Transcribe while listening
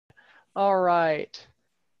All right.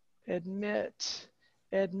 Admit,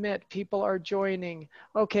 people are joining.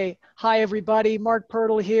 Okay, hi everybody, Mark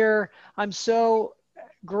Pirtle here. I'm so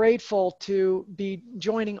grateful to be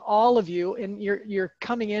joining all of you, and you're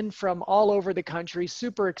coming in from all over the country,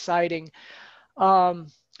 super exciting.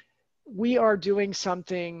 We are doing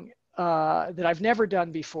something that I've never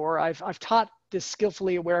done before. I've taught this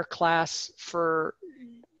Skillfully Aware class for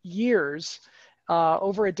years,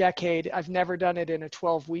 over a decade. I've never done it in a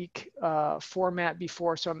 12-week format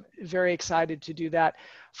before, so I'm very excited to do that.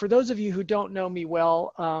 For those of you who don't know me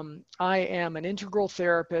well, I am an integral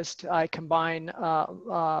therapist. I combine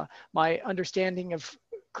my understanding of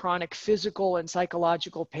chronic physical and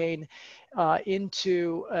psychological pain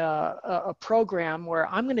into a program where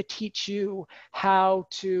I'm going to teach you how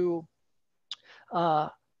to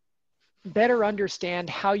better understand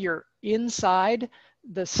how you're inside,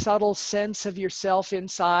 the subtle sense of yourself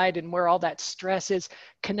inside and where all that stress is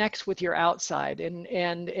connects with your outside.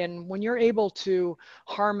 And when you're able to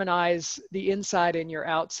harmonize the inside and your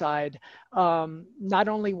outside, not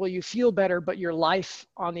only will you feel better, but your life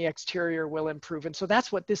on the exterior will improve. And so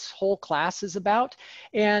that's what this whole class is about.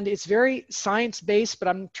 And it's very science-based, but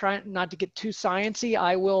I'm trying not to get too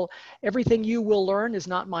sciencey. Everything you will learn is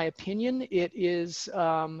not my opinion. It is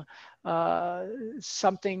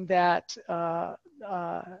something that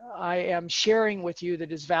I am sharing with you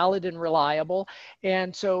that is valid and reliable,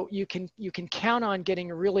 and so you can count on getting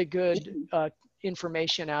really good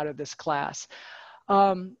information out of this class.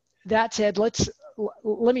 That said,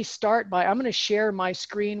 let me start by, I'm going to share my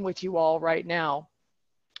screen with you all right now,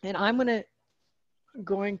 and I'm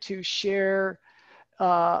going to share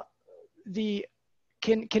the.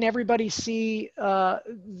 Can everybody see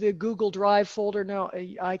the Google Drive folder? No,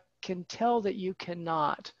 I can tell that you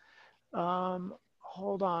cannot.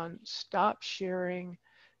 Hold on, stop sharing.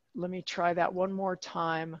 Let me try that one more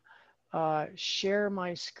time. Share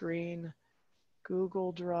my screen,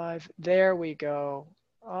 Google Drive. There we go.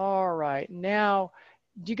 All right, now,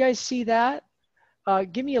 do you guys see that?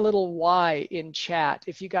 Give me a little Y in chat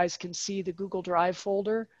if you guys can see the Google Drive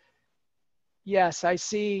folder. Yes, I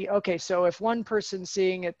see. Okay, so if one person's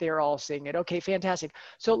seeing it, they're all seeing it. Okay, fantastic.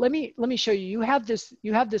 So let me show you. You have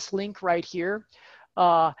this link right here,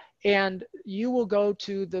 and you will go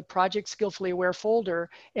to the Project Skillfully Aware folder,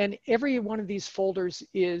 and every one of these folders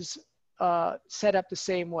is set up the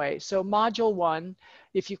same way. So Module 1,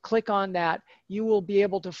 if you click on that, you will be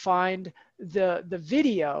able to find the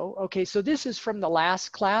video. Okay, so this is from the last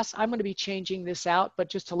class. I'm going to be changing this out,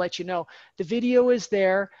 but just to let you know, the video is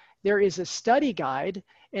there. There is a study guide,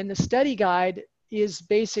 and the study guide is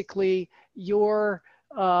basically your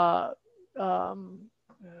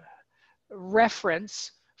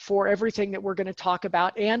reference for everything that we're going to talk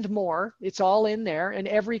about and more. It's all in there, and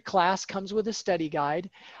every class comes with a study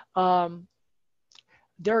guide.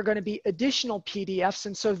 There are going to be additional PDFs,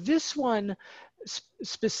 and so this one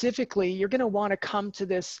specifically, you're going to want to come to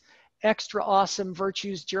this extra awesome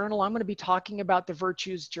Virtues Journal. I'm going to be talking about the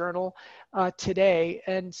Virtues Journal today.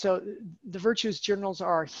 And so the Virtues Journals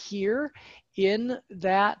are here in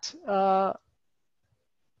that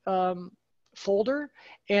folder,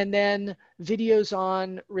 and then videos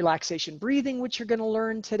on relaxation breathing, which you're going to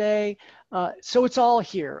learn today. So it's all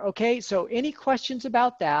here. Okay, so any questions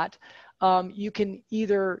about that, you can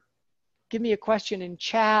either give me a question in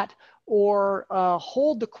chat or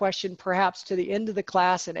hold the question perhaps to the end of the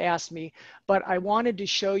class and ask me, but I wanted to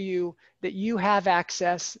show you that you have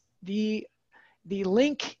access. The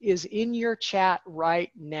link is in your chat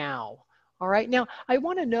right now. All right, now I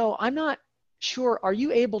want to know, I'm not sure, are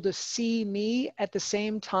you able to see me at the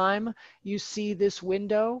same time you see this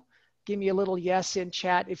window? Give me a little yes in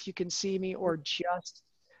chat if you can see me, or just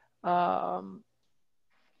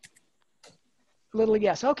little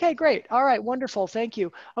yes. Okay, great. All right, wonderful. Thank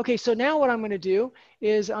you. Okay, so now what I'm going to do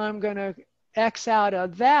is I'm going to X out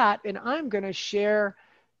of that, and I'm going to share.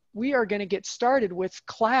 We are going to get started with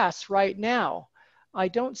class right now. I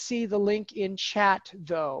don't see the link in chat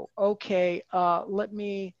though. Okay, let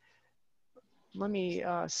me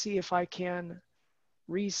see if I can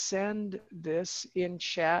resend this in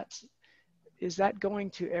chat. Is that going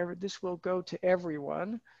to this will go to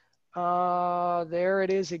everyone. There it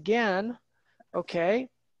is again. Okay,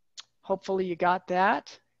 hopefully you got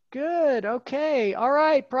that. Good, okay, all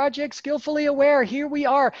right, Project Skillfully Aware, here we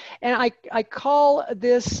are. And I call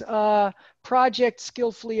this Project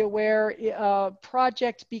Skillfully Aware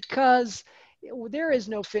project because there is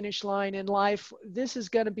no finish line in life. This is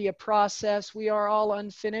gonna be a process. We are all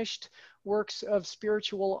unfinished works of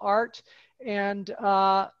spiritual art.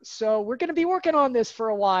 So we're going to be working on this for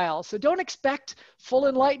a while. So don't expect full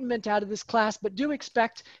enlightenment out of this class, but do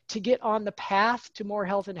expect to get on the path to more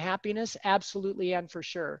health and happiness. Absolutely and for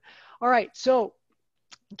sure. All right. So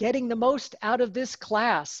getting the most out of this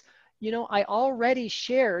class. You know, I already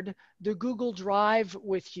shared the Google Drive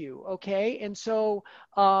with you, okay? And so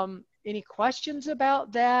any questions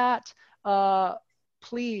about that?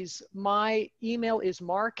 Please, my email is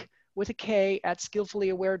Mark with a K at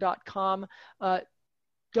SkillfullyAware.com.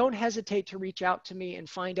 Don't hesitate to reach out to me and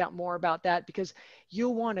find out more about that, because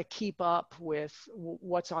you'll want to keep up with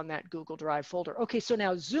what's on that Google Drive folder. Okay, so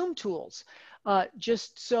now Zoom tools.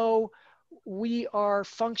 Just so we are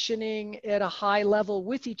functioning at a high level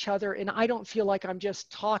with each other and I don't feel like I'm just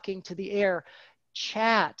talking to the air.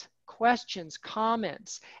 Chat, questions,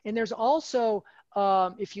 comments. And there's also,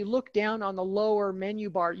 if you look down on the lower menu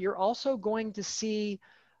bar, you're also going to see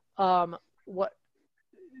what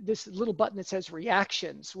this little button that says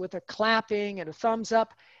reactions with a clapping and a thumbs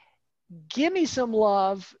up. Give me some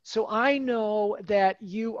love so I know that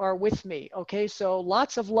you are with me. Okay, so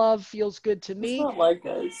lots of love feels good to me. It's not like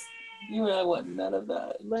us. You and I want none of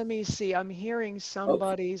that. Let me see. I'm hearing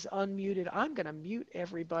somebody's unmuted. I'm going to mute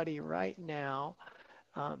everybody right now.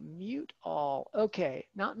 Mute all. Okay,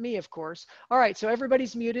 not me, of course. All right, so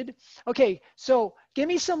everybody's muted. Okay, so give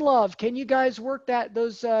me some love. Can you guys work that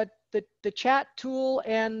the chat tool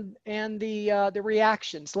and the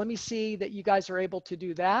reactions? Let me see that you guys are able to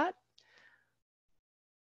do that.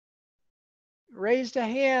 Raised a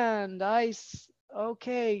hand.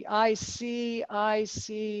 Okay, I see.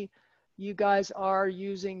 You guys are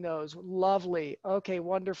using those. Lovely. Okay,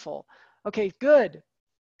 wonderful. Okay, good.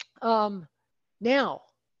 Now,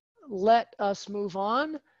 let us move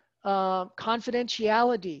on.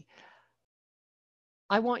 Confidentiality.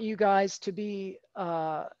 I want you guys to be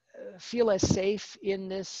feel as safe in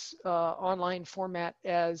this online format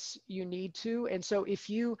as you need to. And so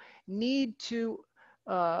if you need to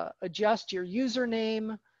adjust your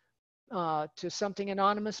username to something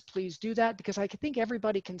anonymous, please do that, because I think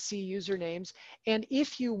everybody can see usernames. And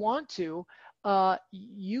if you want to,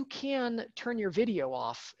 you can turn your video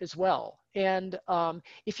off as well. And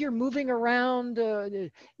if you're moving around,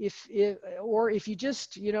 or if you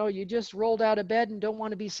just, you just rolled out of bed and don't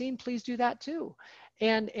want to be seen, please do that too.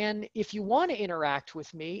 And if you want to interact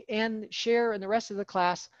with me and share in the rest of the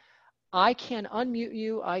class, I can unmute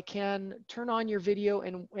you. I can turn on your video,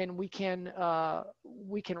 and we can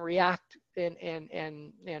react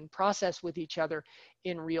and process with each other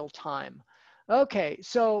in real time. Okay,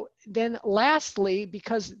 so then lastly,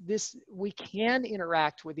 because we can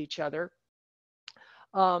interact with each other,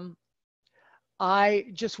 I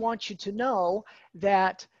just want you to know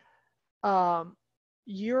that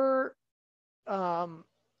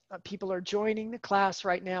people are joining the class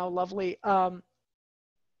right now. Lovely.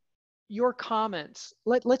 Your comments.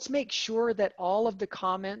 Let's make sure that all of the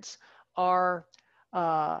comments are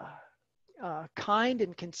kind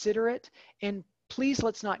and considerate. And please,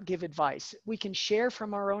 let's not give advice. We can share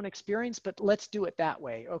from our own experience, but let's do it that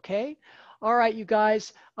way, okay? All right, you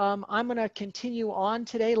guys, I'm going to continue on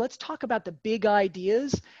today. Let's talk about the big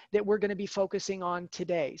ideas that we're going to be focusing on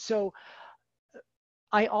today. So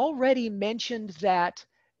I already mentioned that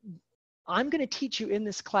I'm going to teach you in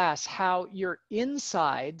this class how your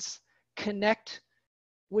insides connect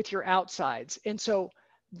with your outsides. And so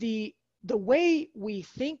the way we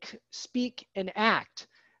think, speak, and act,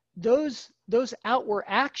 those outward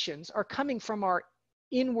actions are coming from our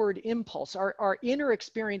inward impulse. Our inner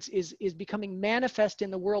experience is becoming manifest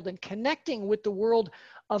in the world and connecting with the world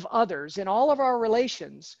of others in all of our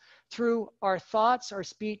relations through our thoughts, our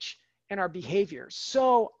speech, and our behaviors.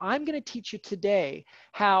 So I'm going to teach you today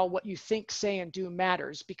how what you think, say, and do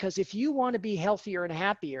matters, because if you want to be healthier and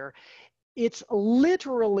happier, it's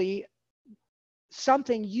literally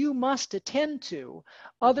something you must attend to.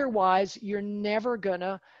 Otherwise, you're never going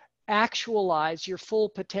to actualize your full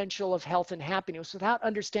potential of health and happiness without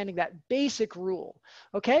understanding that basic rule.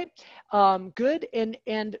 Okay, good.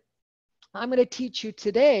 And I'm going to teach you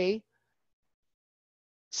today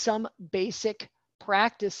some basic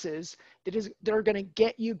practices that are going to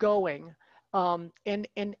get you going. And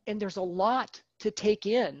there's a lot to take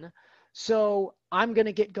in. So I'm going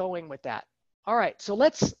to get going with that. All right, so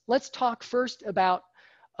let's talk first about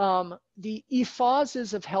the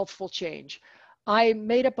phases of healthful change. I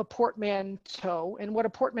made up a portmanteau, and what a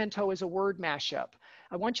portmanteau is, a word mashup.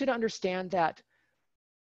 I want you to understand that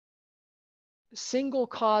single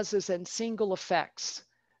causes and single effects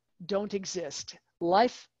don't exist.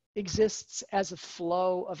 Life exists as a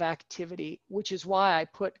flow of activity, which is why I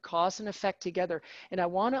put cause and effect together. And I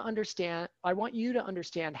want you to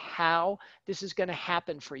understand how this is going to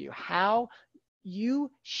happen for you, how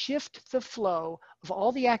you shift the flow of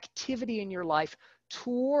all the activity in your life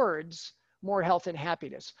towards more health and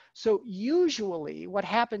happiness. So usually what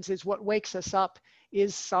happens is what wakes us up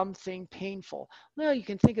is something painful. Well, you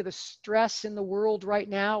can think of the stress in the world right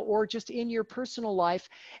now or just in your personal life.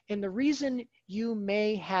 And the reason you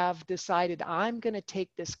may have decided, I'm going to take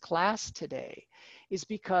this class today, is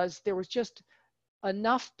because there was just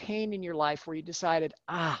enough pain in your life where you decided,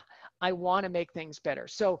 I want to make things better.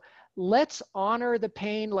 So let's honor the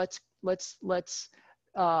pain. Let's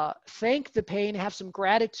thank the pain, have some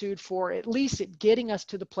gratitude for at least it getting us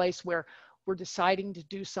to the place where we're deciding to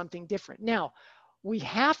do something different. Now, we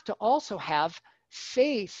have to also have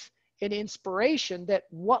faith and inspiration that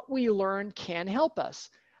what we learn can help us.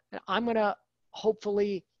 And I'm going to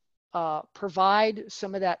hopefully provide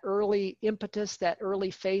some of that early impetus, that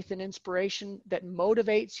early faith and inspiration that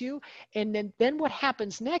motivates you. And then what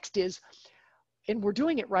happens next is, and we're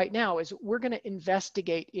doing it right now, is we're going to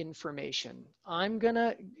investigate information. I'm going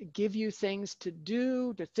to give you things to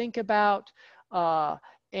do, to think about,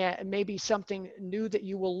 and maybe something new that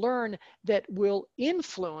you will learn that will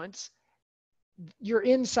influence your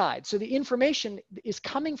inside. So the information is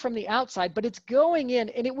coming from the outside, but it's going in,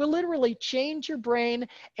 and it will literally change your brain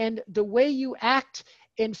and the way you act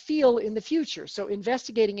and feel in the future. So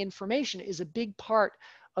investigating information is a big part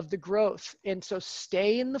of the growth. And so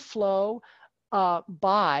stay in the flow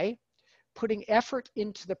by putting effort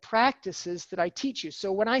into the practices that I teach you.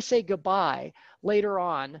 So when I say goodbye later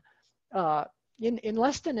on, in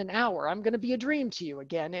less than an hour, I'm going to be a dream to you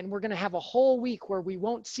again, and we're going to have a whole week where we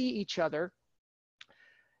won't see each other.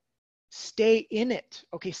 Stay in it.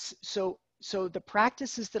 Okay, so the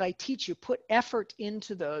practices that I teach you, put effort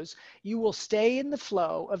into those. You will stay in the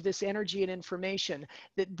flow of this energy and information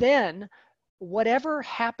that then whatever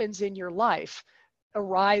happens in your life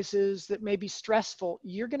arises that may be stressful,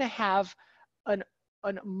 you're going to have a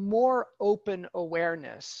more open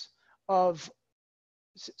awareness of.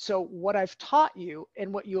 So what I've taught you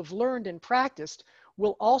and what you have learned and practiced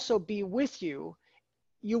will also be with you.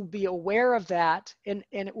 You'll be aware of that, and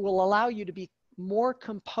it will allow you to be more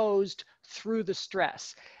composed through the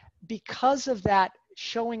stress. Because of that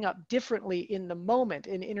showing up differently in the moment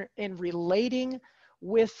and relating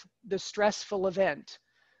with the stressful event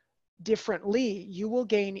differently, you will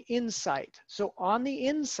gain insight. So on the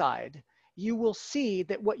inside, you will see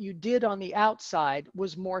that what you did on the outside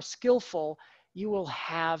was more skillful. You will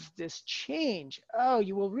have this change. Oh,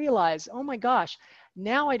 you will realize, oh my gosh,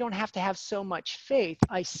 now I don't have to have so much faith.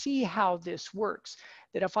 I see how this works.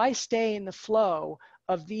 That if I stay in the flow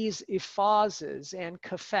of these iphazes and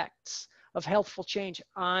kafects of healthful change,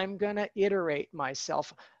 I'm going to iterate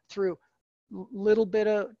myself through little bit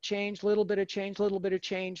of change, little bit of change, little bit of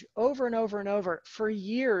change, over and over and over. For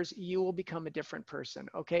years, you will become a different person,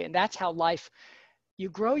 okay? And that's how life, you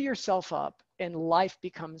grow yourself up and life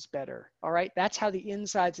becomes better, all right? That's how the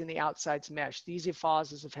insides and the outsides mesh, these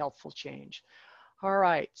phases of healthful change. All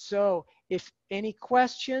right, so if any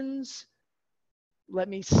questions, let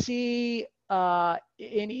me see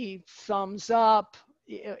any thumbs up,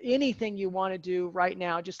 anything you want to do right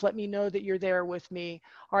now, just let me know that you're there with me.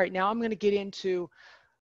 All right, now I'm going to get into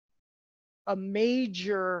a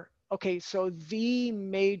major, okay, so the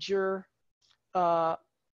major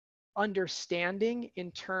understanding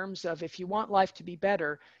in terms of if you want life to be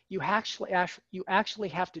better, you actually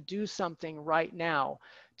have to do something right now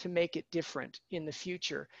to make it different in the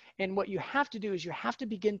future. And what you have to do is you have to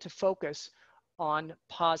begin to focus on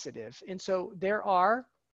positive. And so there are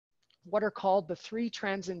what are called the three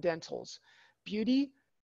transcendentals: beauty,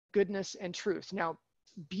 goodness, and truth. Now,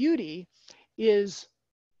 beauty is,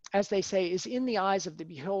 as they say, is in the eyes of the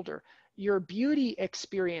beholder. Your beauty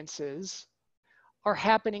experiences are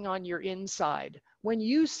happening on your inside. When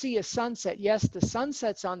you see a sunset, yes, the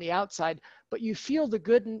sunset's on the outside, but you feel the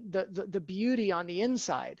good, the beauty on the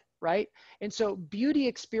inside, right? And so beauty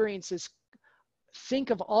experiences,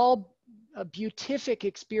 think of all beatific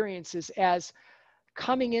experiences as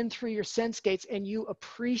coming in through your sense gates and you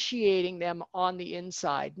appreciating them on the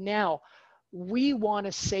inside. Now, we want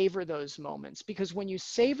to savor those moments, because when you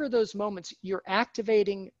savor those moments, you're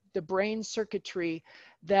activating the brain circuitry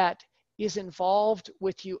that is involved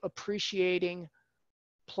with you appreciating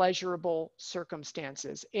pleasurable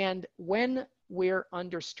circumstances. And when we're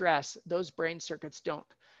under stress, those brain circuits don't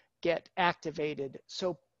get activated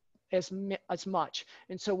so as much.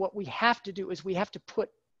 And so what we have to do is we have to put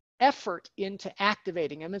effort into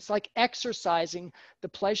activating them. It's like exercising the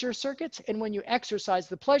pleasure circuits. And when you exercise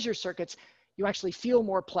the pleasure circuits, you actually feel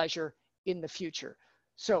more pleasure in the future.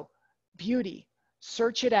 So beauty,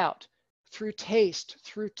 search it out through taste,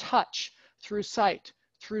 through touch, through sight,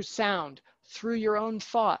 through sound, through your own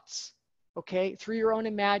thoughts, okay, through your own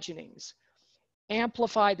imaginings.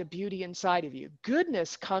 Amplify the beauty inside of you.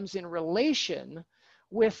 Goodness comes in relation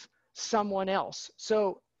with someone else.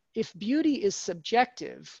 So if beauty is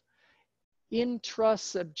subjective,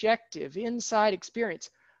 intrasubjective, inside experience,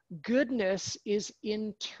 goodness is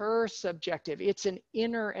intersubjective. It's an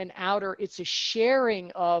inner and outer, it's a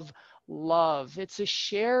sharing of love. It's a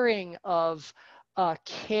sharing of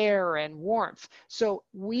care and warmth. So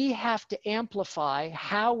we have to amplify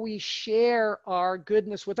how we share our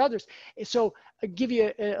goodness with others. So I'll give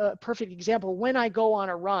you a perfect example. When I go on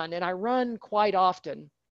a run, and I run quite often,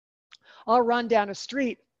 I'll run down a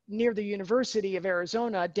street near the University of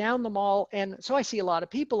Arizona, down the mall, and so I see a lot of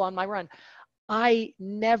people on my run. I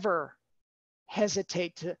never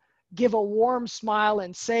hesitate to give a warm smile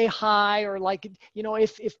and say hi, or like, you know,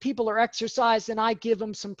 if people are exercised and I give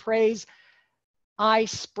them some praise, I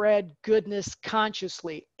spread goodness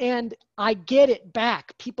consciously and I get it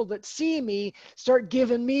back. People that see me start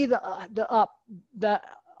giving me the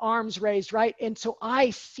arms raised, right? And so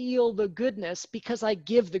I feel the goodness because I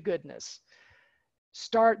give the goodness.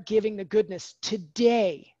 Start giving the goodness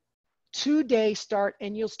today. Today start,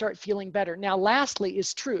 and you'll start feeling better. Now, lastly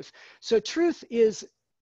is truth. So truth is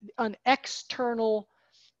an external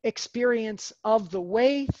experience of the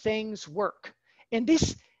way things work. And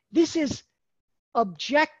this is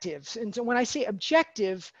objectives. And so when I say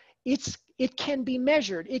objective, it can be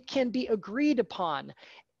measured, it can be agreed upon.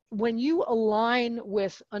 When you align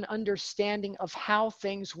with an understanding of how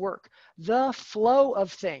things work, the flow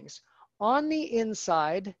of things on the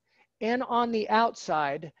inside and on the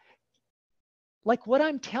outside, like what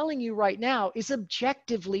I'm telling you right now is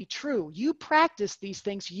objectively true. You practice these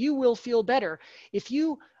things, you will feel better. If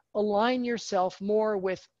you align yourself more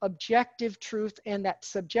with objective truth and that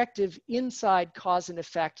subjective inside cause and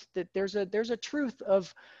effect, that there's a truth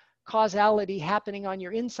of causality happening on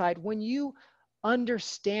your inside. When you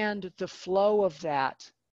understand the flow of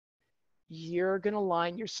that, you're going to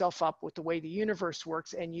line yourself up with the way the universe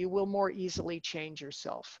works, and you will more easily change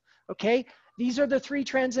yourself. Okay? These are the 3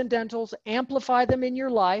 transcendentals. Amplify them in your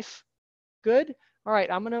life. Good? All right,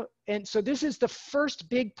 and so this is the first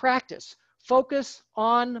big practice. Focus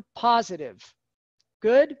on positive.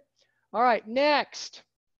 Good? All right, next.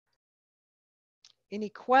 Any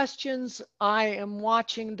questions? I am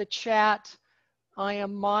watching the chat. I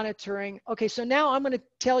am monitoring. Okay, so now I'm going to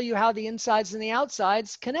tell you how the insides and the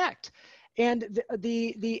outsides connect. And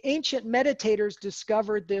the ancient meditators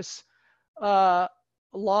discovered this law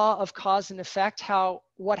of cause and effect, how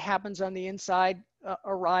what happens on the inside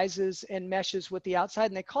arises and meshes with the outside,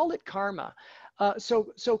 and they call it karma.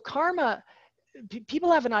 So karma,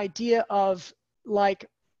 people have an idea of like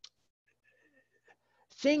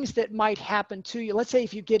things that might happen to you. Let's say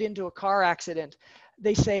if you get into a car accident,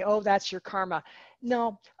 they say, oh, that's your karma.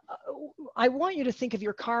 No, I want you to think of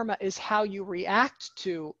your karma as how you react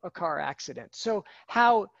to a car accident. So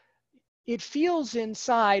how it feels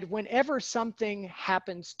inside whenever something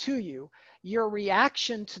happens to you, your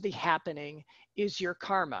reaction to the happening is your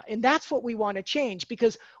karma. And that's what we want to change,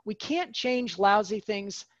 because we can't change lousy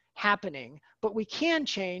things happening, but we can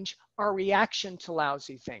change our reaction to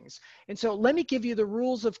lousy things. And so let me give you the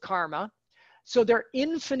rules of karma. So there are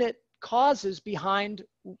infinite causes behind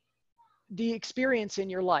the experience in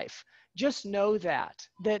your life. Just know that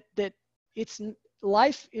it's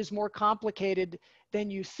life is more complicated than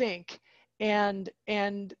you think. And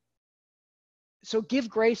so give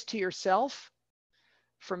grace to yourself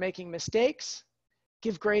for making mistakes.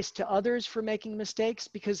 Give grace to others for making mistakes,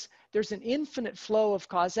 because there's an infinite flow of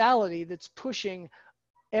causality that's pushing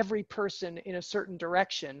every person in a certain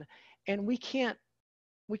direction, and we can't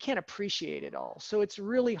appreciate it all. So it's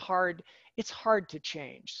really hard. It's hard to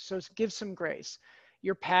change. So give some grace.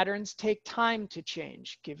 Your patterns take time to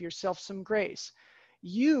change. Give yourself some grace.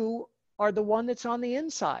 You are the one that's on the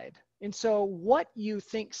inside. And so what you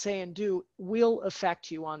think, say, and do will affect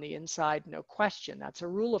you on the inside, no question. That's a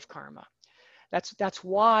rule of karma. That's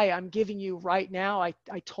why I'm giving you right now, I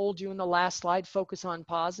told you in the last slide, focus on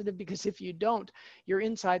positive, because if you don't, your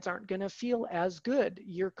insides aren't going to feel as good.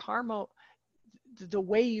 Your karma, the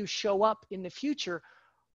way you show up in the future,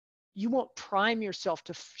 you won't prime yourself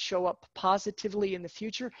to show up positively in the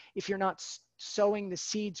future if you're not sowing the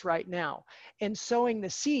seeds right now. And sowing the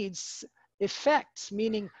seeds effects,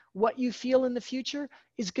 meaning what you feel in the future,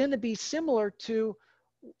 is going to be similar to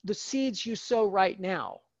the seeds you sow right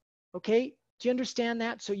now. Okay, do you understand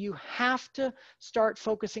that? So you have to start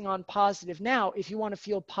focusing on positive now if you want to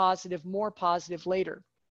feel positive, more positive later.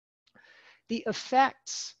 The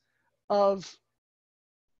effects of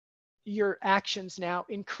your actions now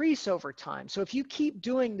increase over time. So if you keep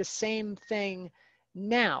doing the same thing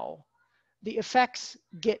now, the effects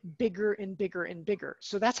get bigger and bigger and bigger.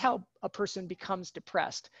 So that's how a person becomes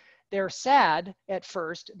depressed. They're sad at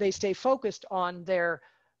first. They stay focused on their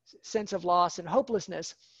sense of loss and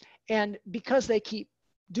hopelessness. And because they keep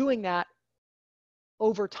doing that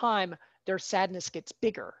over time, their sadness gets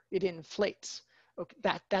bigger. It inflates. Okay,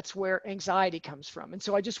 that's where anxiety comes from. And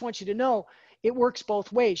so I just want you to know it works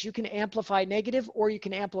both ways. You can amplify negative or you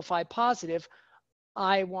can amplify positive.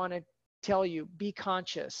 I want to tell you, be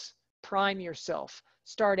conscious, prime yourself,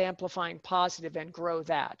 start amplifying positive and grow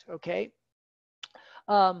that, okay?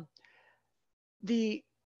 The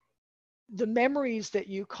memories that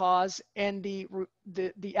you cause and the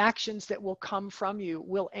actions that will come from you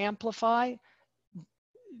will amplify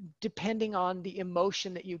depending on the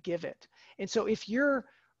emotion that you give it. And so if you're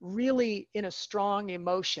really in a strong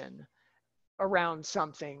emotion around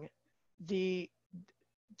something, the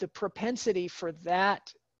propensity for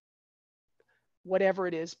that, whatever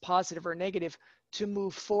it is, positive or negative, to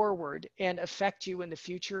move forward and affect you in the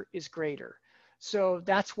future is greater. So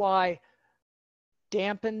that's why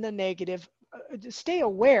dampen the negative, stay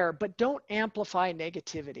aware, but don't amplify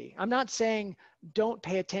negativity. I'm not saying don't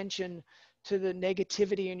pay attention to the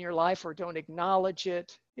negativity in your life or don't acknowledge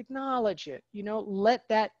it. Acknowledge it. You know, let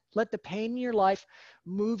the pain in your life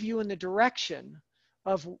move you in the direction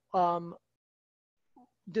of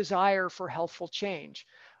desire for healthful change,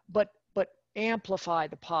 but amplify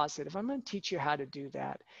the positive. I'm going to teach you how to do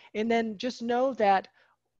that. And then just know that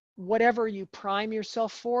whatever you prime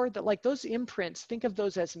yourself for, that like those imprints, think of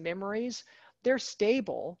those as memories. They're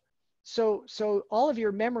stable. So all of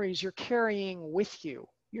your memories you're carrying with you.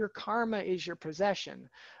 Your karma is your possession,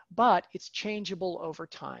 but it's changeable over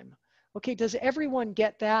time. Okay, does everyone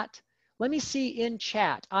get that? Let me see in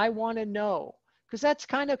chat. I want to know, because that's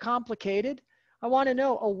kind of complicated. I want to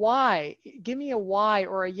know a why. Give me a why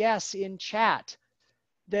or a yes in chat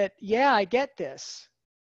that, yeah, I get this.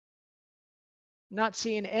 Not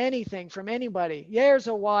seeing anything from anybody. There's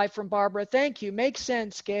a why from Barbara. Thank you. Makes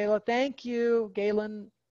sense, Gayla. Thank you,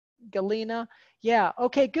 Galina. Yeah,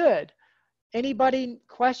 okay, good. Anybody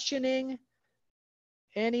questioning?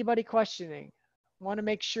 Anybody questioning? Want to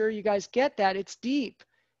make sure you guys get that. It's deep.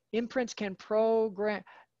 Imprints can program.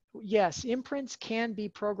 Yes, imprints can be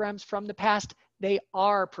programs from the past. They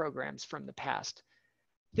are programs from the past.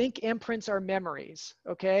 Think imprints are memories,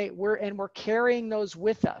 okay? We're carrying those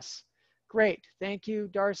with us. Great, thank you,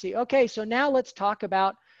 Darcy. Okay, so now let's talk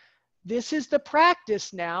about, this is the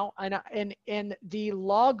practice now, and the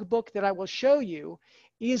logbook that I will show you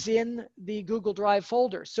is in the Google Drive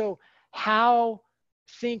folder. So how,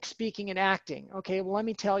 think, speaking, and acting. Okay, well, let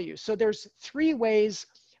me tell you. So there's 3 ways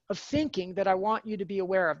of thinking that I want you to be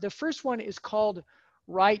aware of. The first one is called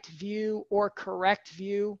right view or correct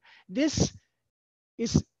view. This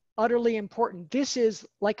is utterly important. This is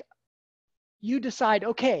like you decide,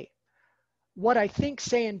 okay, what I think,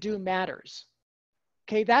 say, and do matters.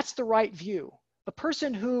 Okay, that's the right view. A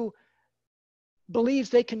person who believes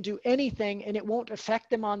they can do anything and it won't affect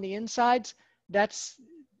them on the insides, that's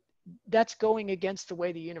going against the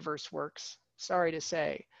way the universe works. Sorry to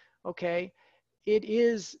say, okay? It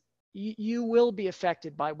is, you will be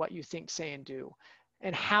affected by what you think, say, and do,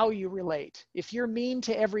 and how you relate. If you're mean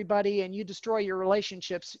to everybody and you destroy your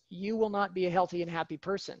relationships, you will not be a healthy and happy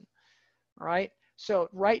person, all right? So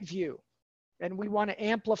right view, and we want to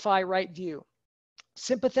amplify right view.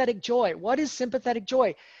 Sympathetic joy. What is sympathetic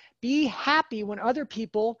joy? Be happy when other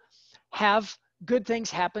people have good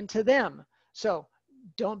things happen to them. So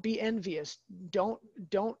don't be envious. Don't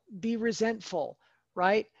be resentful,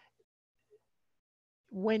 right?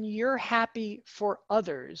 When you're happy for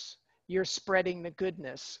others, you're spreading the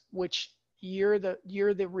goodness, which you're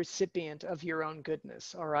the recipient of your own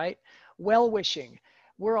goodness, all right? Well-wishing.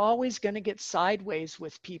 We're always going to get sideways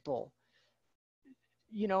with people.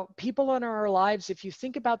 You know, people in our lives, if you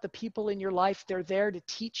think about the people in your life, they're there to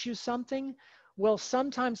teach you something. Well,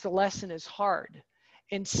 sometimes the lesson is hard.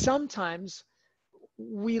 And sometimes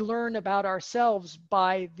we learn about ourselves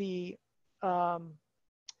by the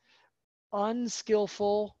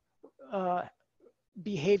unskillful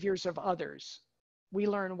behaviors of others. We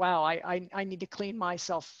learn, wow, I need to clean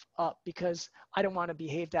myself up because I don't want to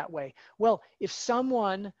behave that way. Well, if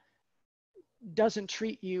someone doesn't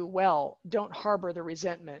treat you well, don't harbor the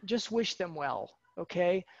resentment. Just wish them well,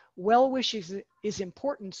 okay? Well wish is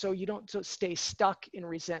important so you don't stay stuck in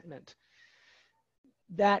resentment.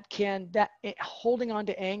 holding on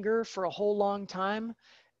to anger for a whole long time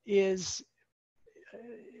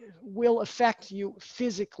will affect you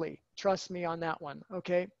physically. Trust me on that one.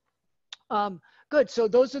 Okay. Good. So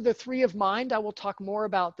those are the 3 of mind. I will talk more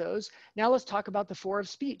about those. Now let's talk about the 4 of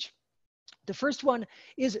speech. The first one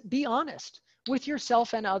is be honest with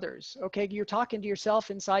yourself and others. Okay. You're talking to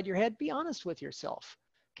yourself inside your head. Be honest with yourself.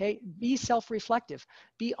 Okay. Be self-reflective.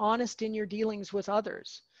 Be honest in your dealings with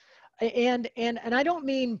others. And I don't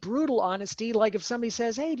mean brutal honesty, like if somebody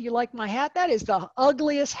says, hey, do you like my hat? That is the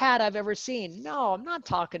ugliest hat I've ever seen. No, I'm not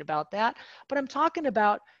talking about that. But I'm talking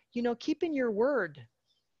about, keeping your word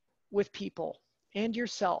with people and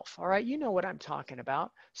yourself. All right. You know what I'm talking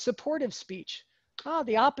about. Supportive speech.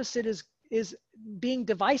 The opposite is being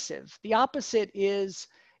divisive. The opposite is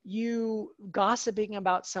you gossiping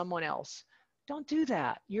about someone else. Don't do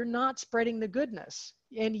that. You're not spreading the goodness,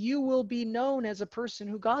 and you will be known as a person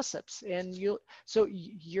who gossips, and so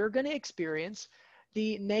you're going to experience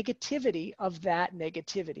the negativity of that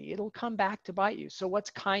negativity. It'll come back to bite you. So what's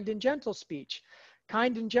kind and gentle speech?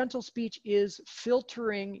 Kind and gentle speech is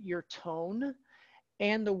filtering your tone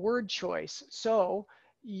and the word choice. So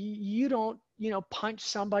you don't, punch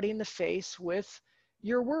somebody in the face with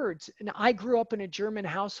your words. And I grew up in a German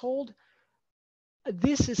household.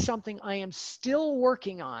 This is something I am still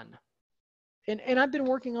working on. And I've been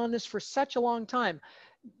working on this for such a long time.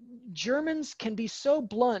 Germans can be so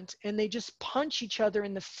blunt, and they just punch each other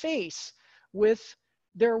in the face with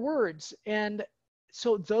their words. And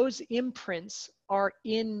so those imprints are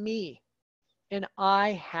in me, and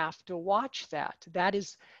I have to watch that. That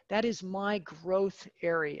is my growth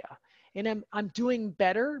area. And I'm doing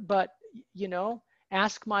better, but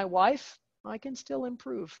ask my wife, I can still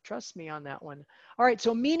improve. Trust me on that one. All right,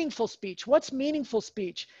 so meaningful speech. What's meaningful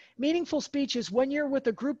speech? Meaningful speech is when you're with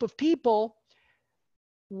a group of people,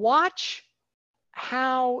 watch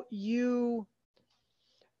how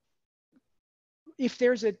if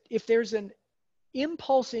there's an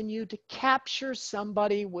impulse in you to capture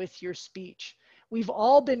somebody with your speech. We've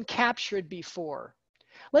all been captured before.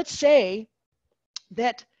 Let's say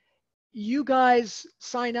that you guys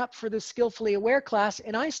sign up for the Skillfully Aware class,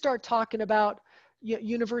 and I start talking about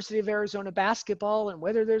University of Arizona basketball and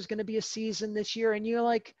whether there's going to be a season this year, and you're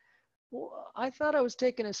like, well, I thought I was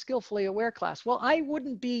taking a Skillfully Aware class. Well, I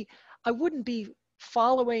wouldn't be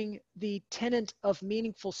following the tenet of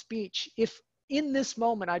meaningful speech if in this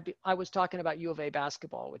moment I was talking about U of A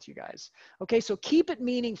basketball with you guys. Okay, so keep it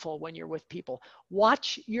meaningful when you're with people.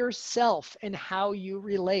 Watch yourself and how you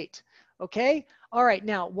relate. Okay. All right.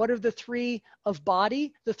 Now, what are the 3 of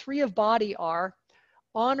body? The 3 of body are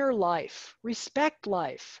honor life, respect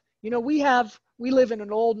life. We live in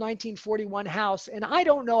an old 1941 house, and I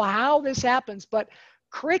don't know how this happens, but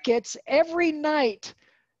crickets every night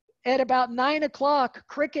at about 9 o'clock,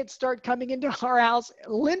 crickets start coming into our house.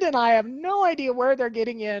 Linda and I have no idea where they're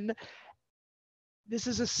getting in. This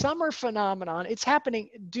is a summer phenomenon. It's happening.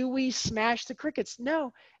 Do we smash the crickets?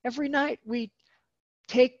 No. Every night we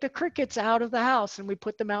take the crickets out of the house and we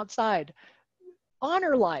put them outside.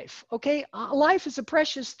 Honor life. Okay. Life is a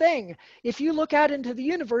precious thing. If you look out into the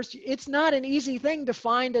universe, it's not an easy thing to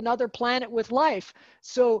find another planet with life.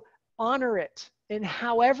 So honor it. And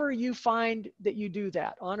however you find that you do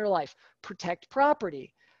that, honor life. Protect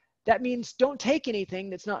property. That means don't take anything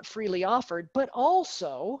that's not freely offered, but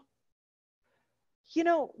also,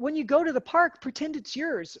 when you go to the park, pretend it's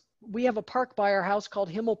yours. We have a park by our house called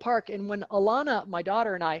Himmel Park. And when Alana, my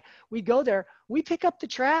daughter, and we go there, we pick up the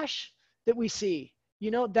trash that we see.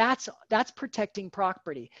 That's protecting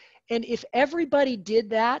property. And if everybody did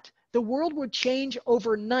that, the world would change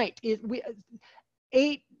overnight.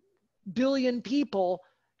 8 billion people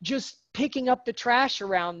just picking up the trash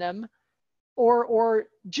around them or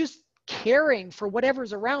just caring for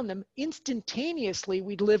whatever's around them, instantaneously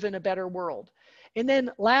we'd live in a better world. And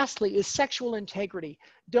then lastly is sexual integrity.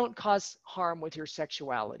 Don't cause harm with your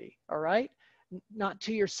sexuality, all right? Not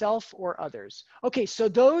to yourself or others. Okay, so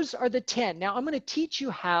those are the 10. Now I'm going to teach you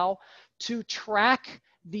how to track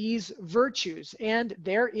these virtues. And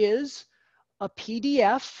there is a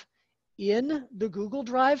PDF in the Google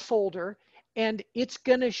Drive folder, and it's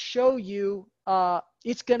going to show you, there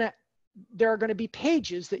are going to be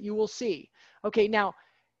pages that you will see. Okay, now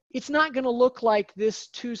it's not going to look like this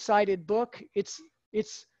 2-sided book.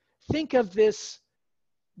 Think of this,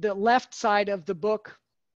 the left side of the book.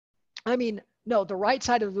 The right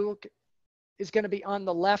side of the book is going to be on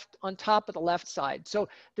the left, on top of the left side. So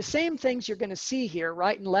the same things you're going to see here,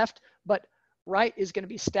 right and left, but right is going to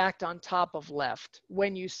be stacked on top of left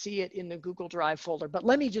when you see it in the Google Drive folder. But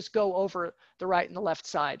let me just go over the right and the left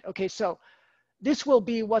side. Okay, so this will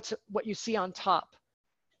be what you see on top.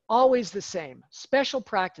 always the same. Special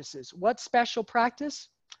practices. What special practice?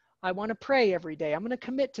 I want to pray every day. I'm going to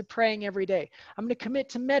commit to praying every day. I'm going to commit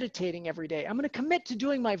to meditating every day. I'm going to commit to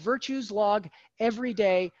doing my virtues log every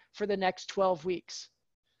day for the next 12 weeks.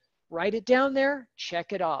 Write it down there,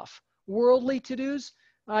 check it off. Worldly to-dos,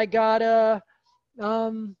 I gotta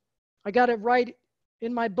write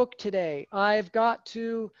in my book today. I've got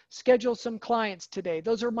to schedule some clients today.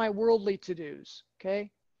 Those are my worldly to-dos,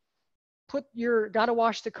 okay? Gotta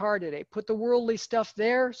wash the car today. Put the worldly stuff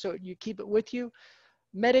there so you keep it with you.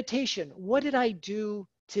 Meditation, what did I do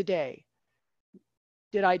today?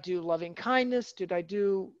 Did I do loving kindness? Did I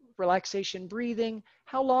do relaxation breathing?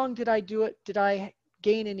 How long did I do it? Did I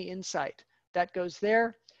gain any insight? That goes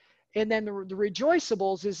there. And then the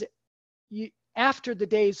rejoiceables is after the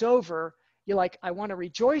day's over, you're like, I want to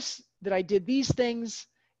rejoice that I did these things,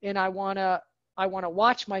 and I want to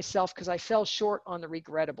watch myself because I fell short on the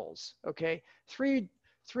regrettables. Okay, three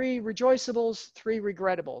rejoiceables, 3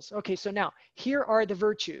 regrettables. Okay, so now here are the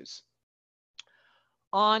virtues.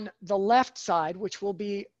 On the left side, which will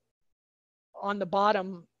be on the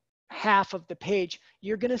bottom half of the page,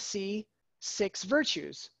 you're going to see 6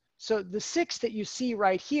 virtues. So the 6 that you see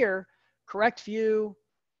right here: correct view,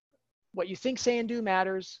 what you think, say, and do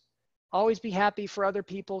matters, always be happy for other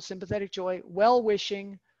people, sympathetic joy,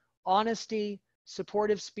 well-wishing, honesty,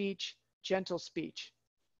 supportive speech, gentle speech.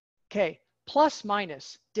 Okay, plus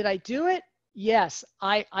minus. Did I do it? Yes,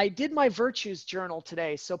 I did my virtues journal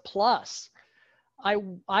today, so plus.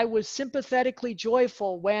 I was sympathetically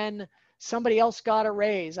joyful when somebody else got a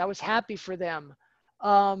raise. I was happy for them.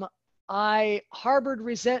 I harbored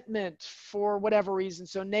resentment for whatever reason,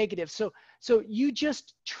 so negative. So you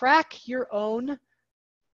just track your own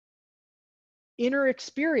inner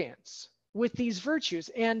experience with these virtues.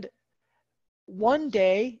 And one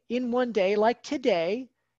day, like today,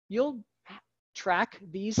 you'll track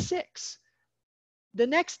these 6. The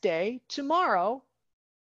next day, tomorrow,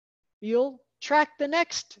 you'll track the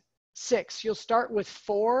next 6. You'll start with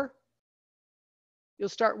 4. You'll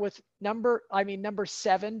start with number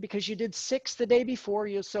 7, because you did 6 the day before.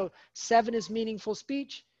 So 7 is meaningful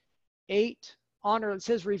speech. 8, honor. It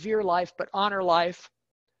says revere life, but honor life.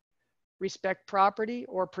 Respect property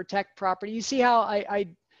or protect property. You see how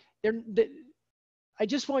I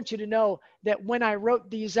just want you to know that when I wrote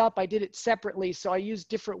these up, I did it separately. So I used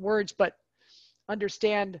different words, but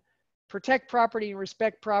understand protect property and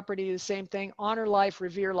respect property, the same thing. Honor life,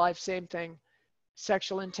 revere life, same thing.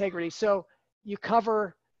 Sexual integrity. So you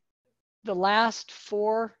cover the last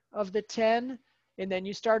 4 of the 10, and then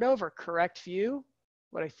you start over. Correct view,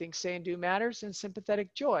 what I think, say, and do matters, and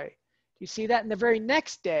sympathetic joy. You see that in the very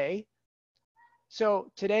next day.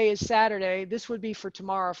 So today is Saturday. This would be for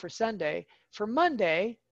tomorrow, for Sunday. For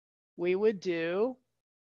Monday, we would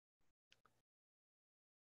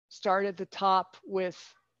start at the top with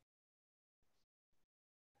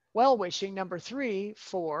well-wishing, number 3,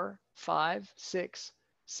 4, 5, 6,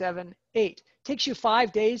 7, 8. Takes you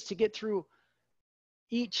 5 days to get through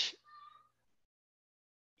each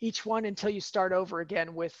one until you start over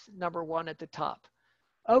again with number 1 at the top.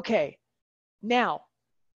 Okay, now,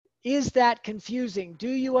 is that confusing? Do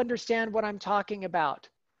you understand what I'm talking about?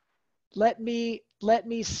 Let me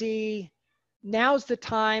see. Now's the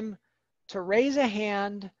time to raise a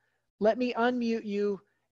hand. Let me unmute you,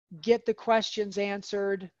 get the questions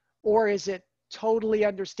answered, or is it totally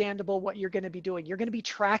understandable what you're going to be doing? You're going to be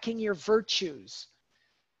tracking your virtues,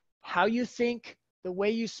 how you think, the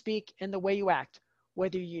way you speak, and the way you act.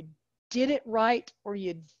 Whether you did it right or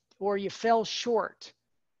you fell short.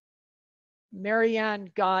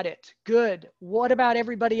 Marianne got it. Good. What about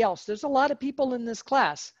everybody else? There's a lot of people in this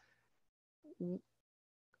class.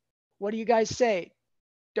 What do you guys say?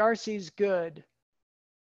 Darcy's good.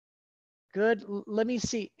 Good. Let me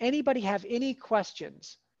see. Anybody have any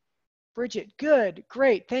questions? Bridget, good.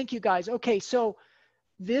 Great. Thank you, guys. Okay, so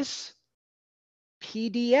this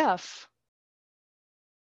PDF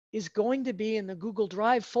is going to be in the Google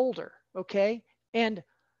Drive folder, okay? And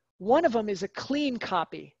one of them is a clean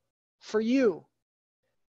copy for you.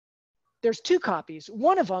 There's 2 copies.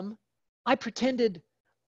 One of them, I pretended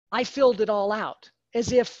I filled it all out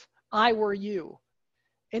as if I were you.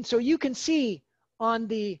 And so you can see on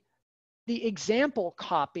the example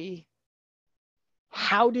copy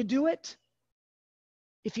how to do it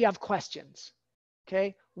if you have questions,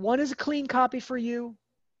 okay? One is a clean copy for you.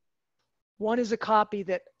 One is a copy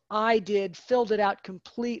that I did, filled it out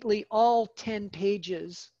completely, all 10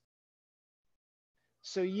 pages.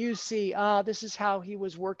 So you see, this is how he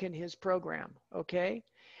was working his program, okay?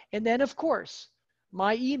 And then, of course,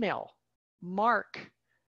 my email, mark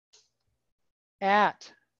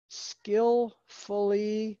at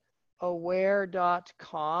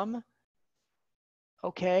skillfullyaware.com.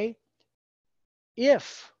 Okay.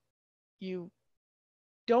 If you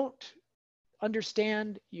don't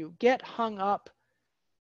understand, you get hung up,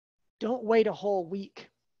 don't wait a whole week.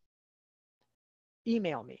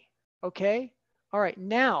 Email me. Okay. All right.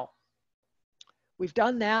 Now we've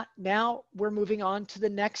done that. Now we're moving on to the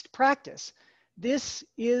next practice. This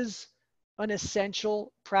is an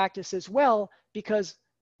essential practice as well, because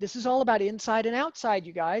this is all about inside and outside,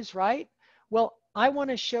 you guys, right? Well, I want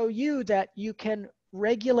to show you that you can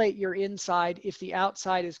regulate your inside if the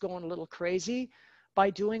outside is going a little crazy by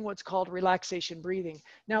doing what's called relaxation breathing.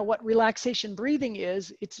 Now, what relaxation breathing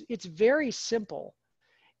is, it's very simple.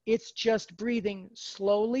 It's just breathing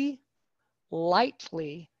slowly,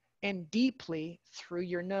 lightly, and deeply through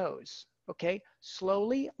your nose. Okay,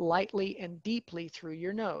 slowly, lightly, and deeply through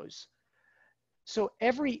your nose. So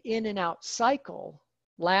every in and out cycle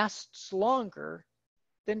lasts longer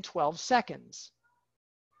than 12 seconds.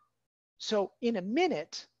 So in a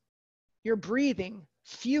minute, you're breathing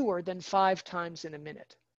fewer than 5 times in a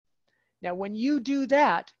minute. Now, when you do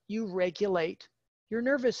that, you regulate your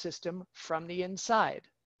nervous system from the inside.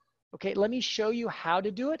 Okay, let me show you how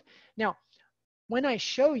to do it. Now, when I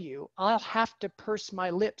show you, I'll have to purse my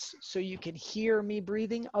lips so you can hear me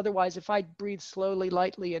breathing. Otherwise, if I breathe slowly,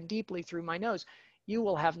 lightly, and deeply through my nose, you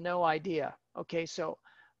will have no idea. Okay, so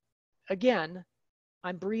again,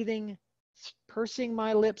 I'm breathing, pursing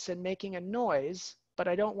my lips and making a noise, but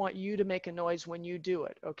I don't want you to make a noise when you do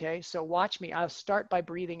it. Okay, so watch me. I'll start by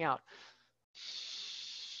breathing out.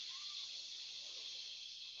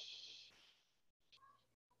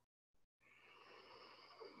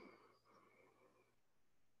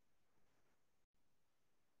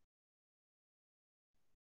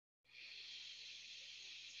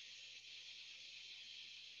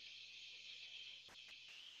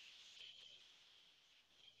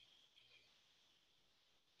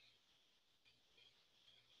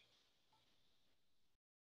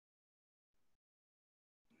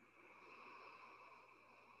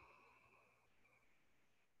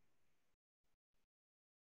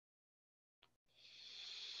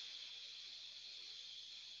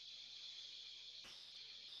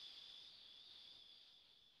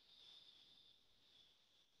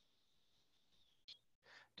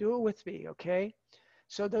 Do it with me, okay?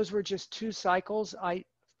 So those were just 2 cycles.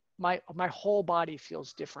 My whole body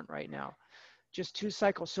feels different right now. Just 2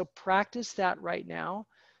 cycles. So practice that right now.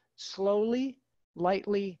 Slowly,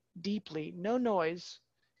 lightly, deeply, no noise,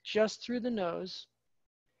 just through the nose.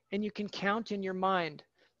 And you can count in your mind.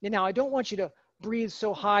 And now, I don't want you to breathe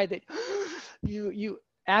so high that you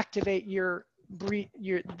activate the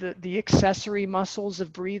accessory muscles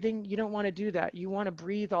of breathing. You don't want to do that. You want to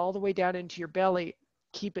breathe all the way down into your belly.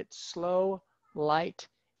 Keep it slow, light,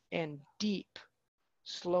 and deep.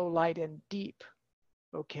 Slow, light, and deep.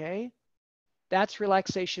 Okay? That's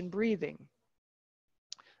relaxation breathing.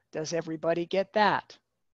 Does everybody get that?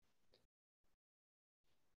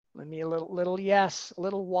 Let me a little yes, a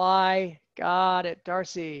little why. Got it,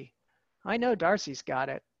 Darcy. I know Darcy's got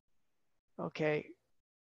it. Okay,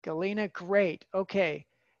 Galena, great. Okay,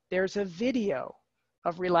 there's a video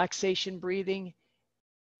of relaxation breathing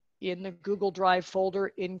in the Google Drive folder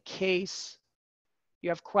in case you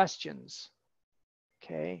have questions.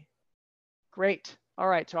 Okay, great. All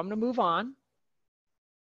right, so I'm going to move on.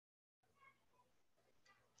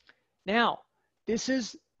 Now, this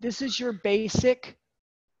is your basic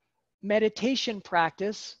meditation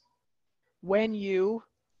practice when you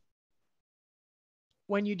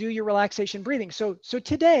do your relaxation breathing. So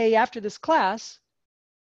today, after this class,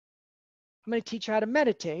 I'm going to teach you how to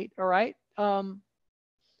meditate, all right?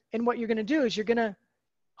 And what you're going to do is you're going to,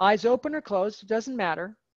 eyes open or closed, it doesn't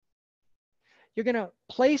matter. You're going to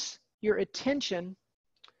place your attention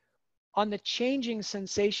on the changing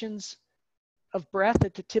sensations of breath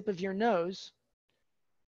at the tip of your nose.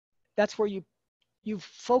 That's where you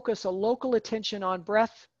focus a local attention on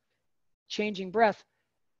breath, changing breath.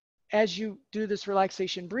 As you do this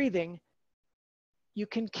relaxation breathing, you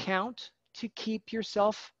can count to keep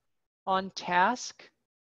yourself on task,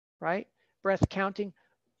 right? Breath counting.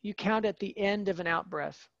 You count at the end of an out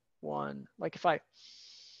breath. 1, like if I,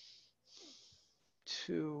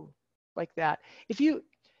 2, like that.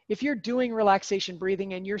 If you're doing relaxation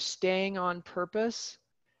breathing and you're staying on purpose,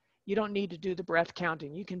 you don't need to do the breath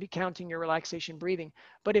counting. You can be counting your relaxation breathing.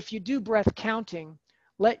 But if you do breath counting,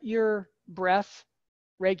 let your breath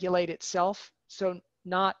regulate itself. So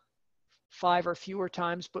not 5 or fewer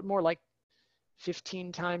times, but more like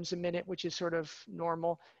 15 times a minute, which is sort of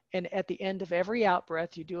normal. And at the end of every out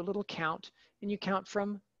breath, you do a little count, and you count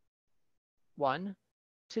from 1,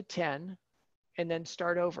 to 10 and then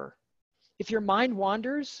start over. If your mind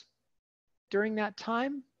wanders during that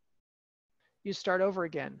time, you start over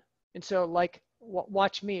again. And so like,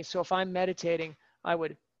 watch me. So if I'm meditating, I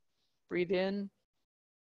would breathe in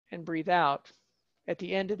and breathe out. At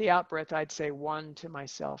the end of the out breath, I'd say 1 to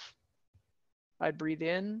myself. I'd breathe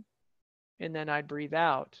in and then I'd breathe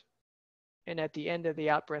out. And at the end of the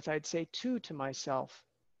out breath, I'd say 2 to myself.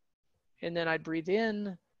 And then I'd breathe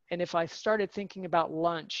in. And if I started thinking about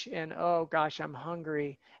lunch and, oh gosh, I'm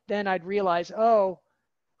hungry, then I'd realize, oh,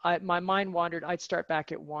 my mind wandered. I'd start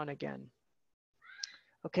back at 1 again.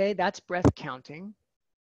 Okay, that's breath counting.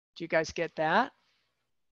 Do you guys get that?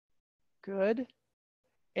 Good.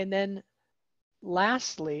 And then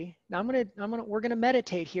lastly, now we're gonna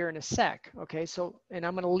meditate here in a sec. Okay, so, and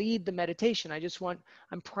I'm gonna lead the meditation.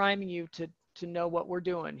 I'm priming you to know what we're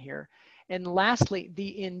doing here. And lastly,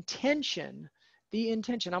 the intention,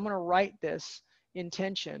 I'm gonna write this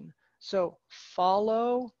intention. So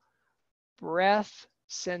follow breath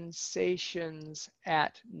sensations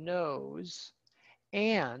at nose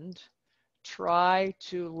and try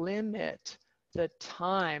to limit the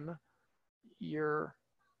time your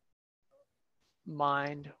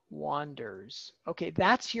mind wanders. Okay,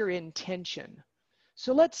 that's your intention.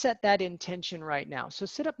 So let's set that intention right now. So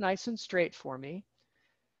sit up nice and straight for me.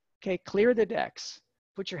 Okay, clear the decks.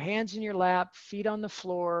 Put your hands in your lap, feet on the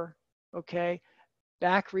floor, okay,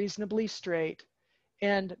 back reasonably straight.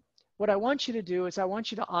 And what I want you to do is I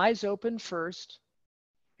want you to eyes open first,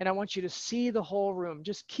 and I want you to see the whole room.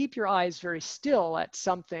 Just keep your eyes very still at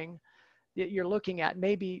something that you're looking at,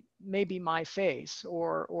 maybe my face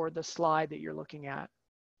or the slide that you're looking at.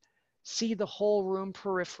 See the whole room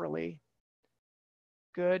peripherally.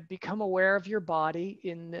 Good. Become aware of your body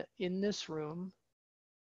in this room.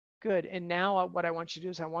 Good. And now what I want you to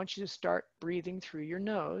do is I want you to start breathing through your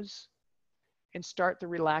nose and start the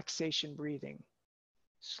relaxation breathing.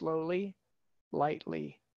 Slowly,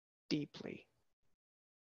 lightly, deeply.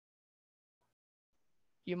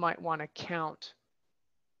 You might want to count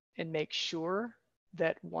and make sure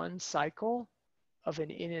that one cycle of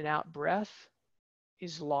an in and out breath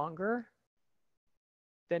is longer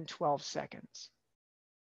than 12 seconds.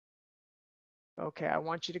 Okay, I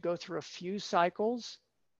want you to go through a few cycles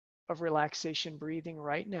of relaxation breathing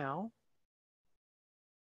right now.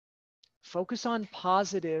 Focus on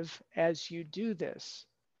positive as you do this.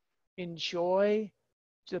 Enjoy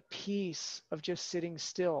the peace of just sitting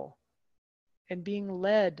still and being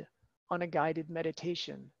led on a guided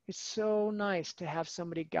meditation. It's so nice to have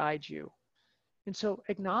somebody guide you. And so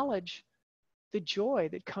acknowledge the joy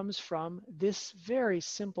that comes from this very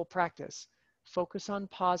simple practice. Focus on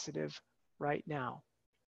positive right now.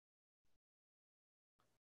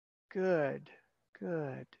 Good,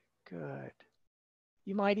 good, good.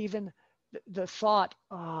 You might even, the thought,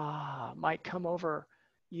 might come over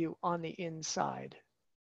you on the inside.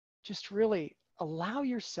 Just really allow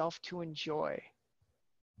yourself to enjoy.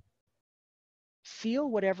 Feel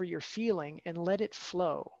whatever you're feeling and let it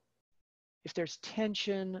flow. If there's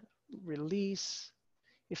tension, release.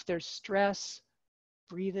 If there's stress,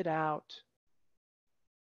 breathe it out.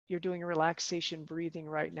 You're doing relaxation breathing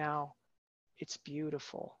right now. It's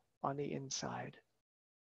beautiful on the inside.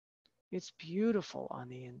 It's beautiful on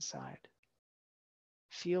the inside.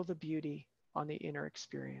 Feel the beauty on the inner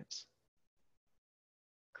experience.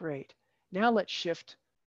 Great. Now let's shift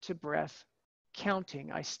to breath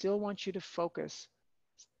counting. I still want you to focus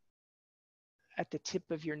at the tip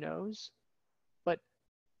of your nose, but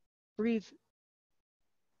breathe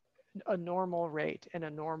a normal rate and a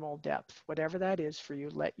normal depth. Whatever that is for you,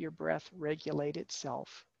 let your breath regulate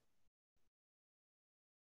itself.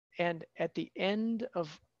 And at the end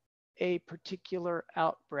of a particular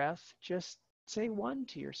out breath, just say 1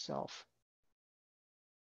 to yourself.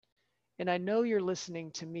 And I know you're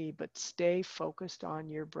listening to me, but stay focused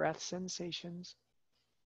on your breath sensations.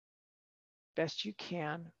 Best you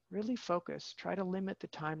can, really focus. Try to limit the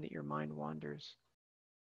time that your mind wanders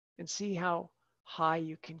and see how high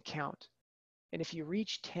you can count. And if you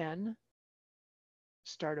reach 10,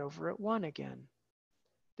 start over at 1 again.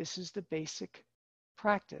 This is the basic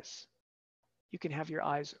practice. You can have your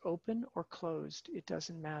eyes open or closed. It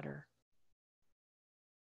doesn't matter.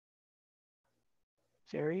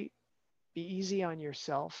 Be easy on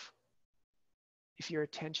yourself. If your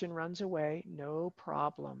attention runs away, no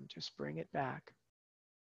problem. Just bring it back.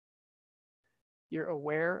 You're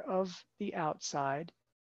aware of the outside.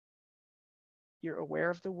 You're aware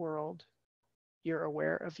of the world. You're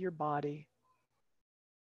aware of your body.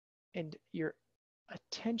 And your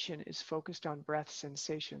attention is focused on breath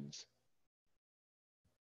sensations.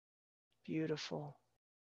 Beautiful.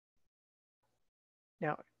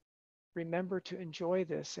 Now, remember to enjoy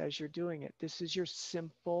this as you're doing it. This is your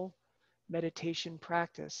simple meditation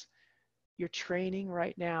practice. You're training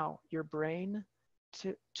right now your brain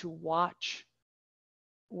to watch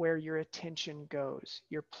where your attention goes.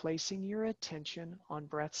 You're placing your attention on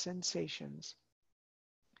breath sensations,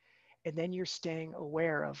 and then you're staying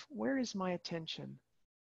aware of, where is my attention?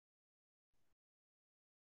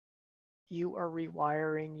 You are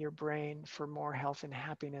rewiring your brain for more health and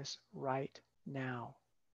happiness right now.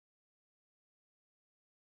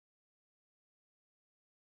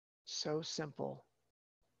 So simple.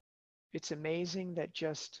 It's amazing that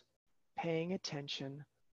just paying attention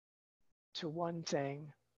to one thing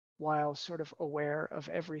while sort of aware of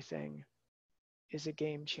everything is a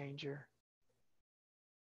game changer.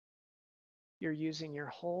 You're using your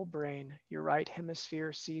whole brain. Your right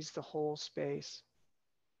hemisphere sees the whole space.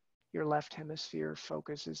 Your left hemisphere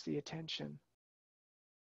focuses the attention.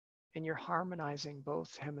 And you're harmonizing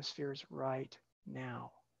both hemispheres right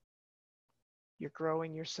now. You're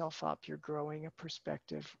growing yourself up. You're growing a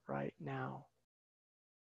perspective right now.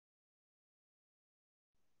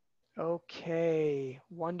 Okay,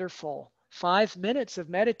 wonderful. 5 minutes of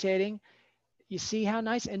meditating. You see how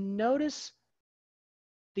nice? And notice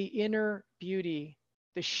the inner beauty,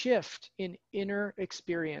 the shift in inner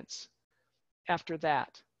experience after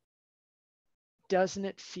that. Doesn't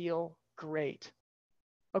it feel great?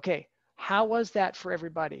 Okay, how was that for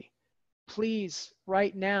everybody? Please,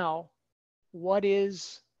 right now, what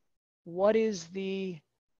is the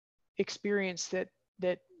experience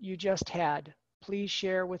that you just had? Please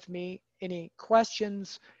share with me any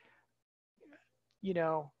questions,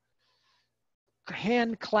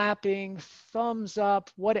 hand clapping, thumbs up,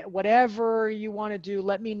 whatever you want to do.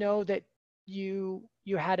 Let me know that you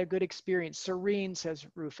had a good experience. Serene, says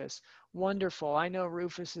Rufus. Wonderful. I know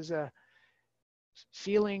Rufus is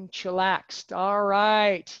feeling chillaxed. All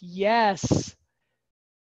right. Yes.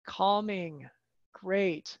 Calming.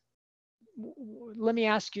 Great. Let me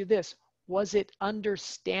ask you this. Was it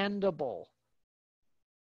understandable?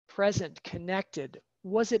 Present, connected.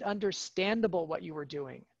 Was it understandable what you were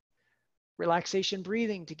doing? Relaxation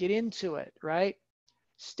breathing to get into it, right?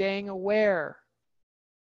 Staying aware,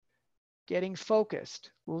 getting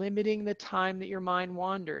focused, limiting the time that your mind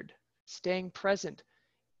wandered, staying present,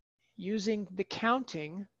 using the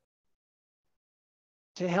counting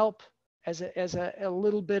to help as a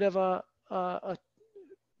little bit of a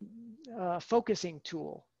focusing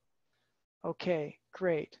tool. Okay,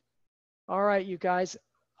 great. All right, you guys,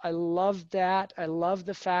 I love that. I love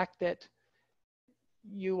the fact that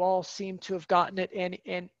you all seem to have gotten it,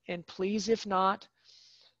 and please, if not,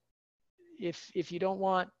 if you don't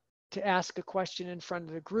want to ask a question in front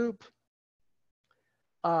of the group,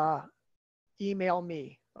 email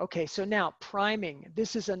me. Okay, so now priming.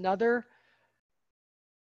 This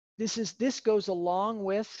goes along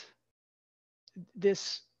with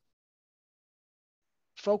this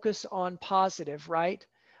focus on positive, right?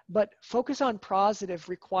 But focus on positive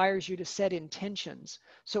requires you to set intentions.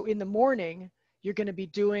 So in the morning, you're going to be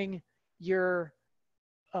doing your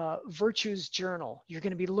virtues journal. You're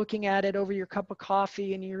going to be looking at it over your cup of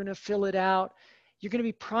coffee and you're going to fill it out. You're going to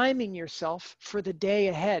be priming yourself for the day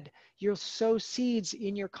ahead. You'll sow seeds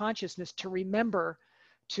in your consciousness to remember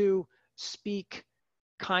to speak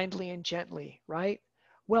kindly and gently, right?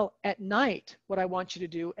 Well, at night, what I want you to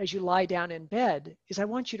do as you lie down in bed is I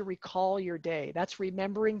want you to recall your day. That's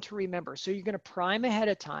remembering to remember. So you're going to prime ahead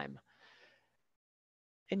of time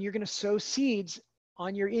and you're going to sow seeds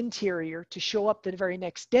on your interior to show up the very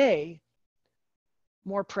next day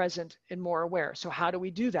more present and more aware. So how do we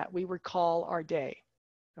do that? We recall our day,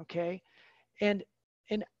 okay? And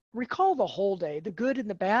recall the whole day, the good and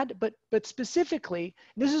the bad, but specifically,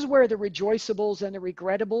 this is where the rejoiceables and the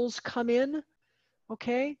regrettables come in,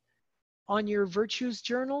 okay? On your virtues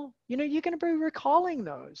journal, you're going to be recalling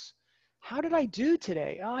those. How did I do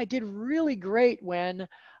today? Oh, I did really great when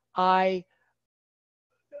I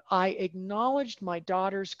acknowledged my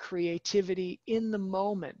daughter's creativity in the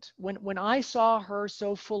moment. When I saw her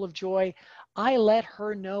so full of joy, I let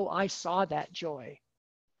her know I saw that joy.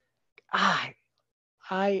 I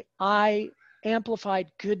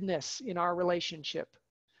amplified goodness in our relationship.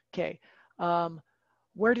 Okay.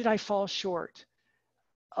 Where did I fall short?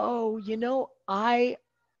 Oh,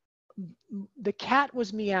 the cat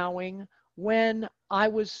was meowing when I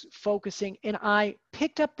was focusing and I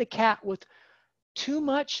picked up the cat with too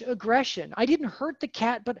much aggression. I didn't hurt the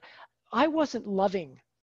cat, but I wasn't loving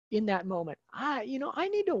in that moment. I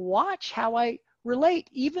need to watch how I relate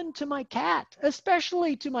even to my cat,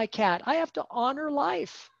 especially to my cat. I have to honor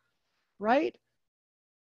life, right?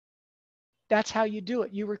 That's how you do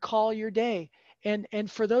it. You recall your day. And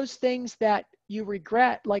for those things that you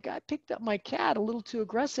regret, like I picked up my cat a little too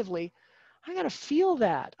aggressively, I got to feel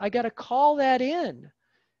that. I got to call that in.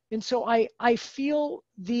 And so I feel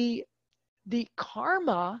the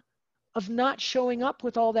karma of not showing up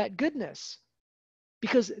with all that goodness,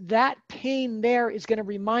 because that pain there is going to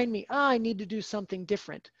remind me, I need to do something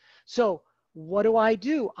different. So what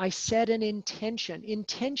do? I set an intention.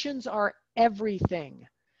 Intentions are everything.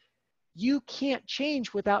 You can't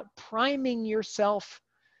change without priming yourself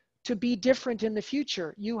to be different in the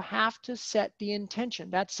future. You have to set the intention.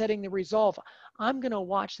 That's setting the resolve. I'm going to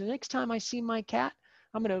watch the next time I see my cat.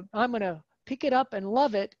 I'm going to pick it up and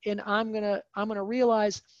love it, and I'm going to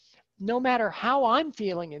realize, no matter how I'm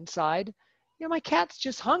feeling inside, my cat's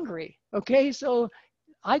just hungry. Okay? So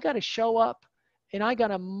I got to show up, and I got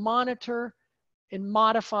to monitor and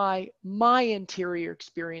modify my interior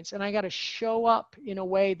experience. And I got to show up in a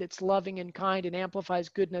way that's loving and kind and amplifies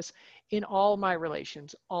goodness in all my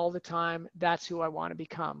relations all the time. That's who I want to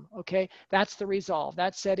become. Okay. That's the resolve.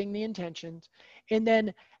 That's setting the intentions. And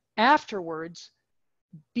then afterwards,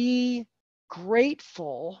 be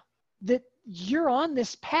grateful that you're on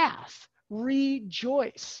this path.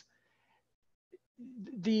 Rejoice.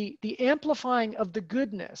 The amplifying of the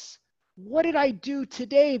goodness. What did I do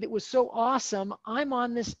today that was so awesome? I'm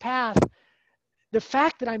on this path. The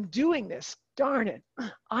fact that I'm doing this, darn it,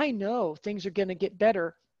 I know things are going to get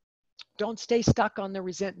better. Don't stay stuck on the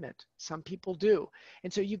resentment. Some people do.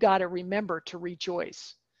 And so you got to remember to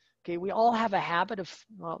rejoice. Okay, we all have a habit of,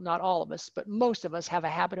 well, not all of us, but most of us have a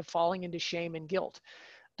habit of falling into shame and guilt.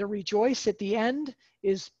 The rejoice at the end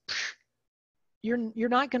is, you're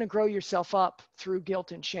not going to grow yourself up through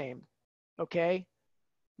guilt and shame. Okay?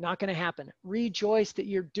 Not going to happen. Rejoice that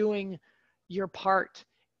you're doing your part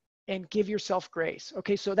and give yourself grace.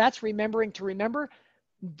 Okay, so that's remembering to remember.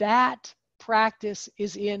 That practice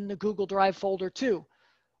is in the Google Drive folder too.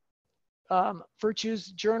 Virtues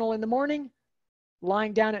journal in the morning,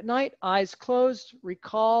 lying down at night, eyes closed,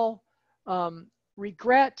 recall,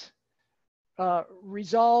 regret,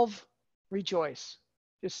 resolve, rejoice.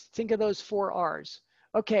 Just think of those 4 R's.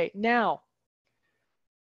 Okay, now,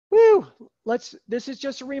 this is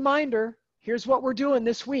just a reminder. Here's what we're doing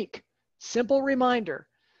this week. Simple reminder.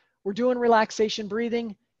 We're doing relaxation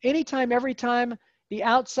breathing. Anytime, every time the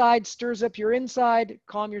outside stirs up your inside,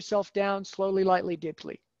 calm yourself down slowly, lightly,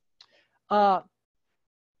 deeply. Buy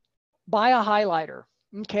a highlighter.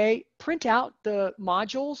 Okay, print out the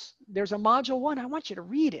modules. There's a module 1. I want you to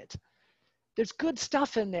read it. There's good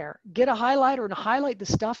stuff in there. Get a highlighter and highlight the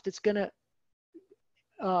stuff that's going to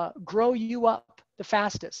grow you up the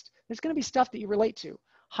fastest. There's going to be stuff that you relate to.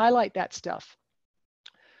 Highlight that stuff.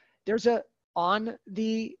 There's on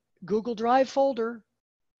the Google Drive folder,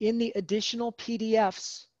 in the additional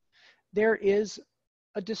PDFs, there is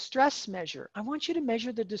a distress measure. I want you to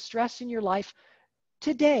measure the distress in your life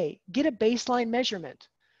today. Get a baseline measurement.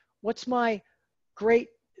 What's my great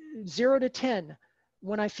 0 to 10?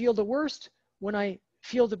 When I feel the worst, when I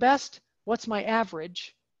feel the best, what's my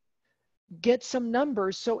average? Get some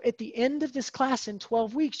numbers. So at the end of this class in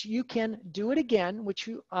 12 weeks, you can do it again,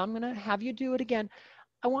 I'm going to have you do it again.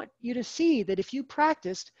 I want you to see that if you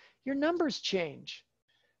practiced, your numbers change.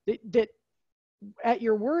 That at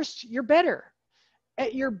your worst, you're better.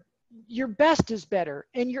 At your best is better,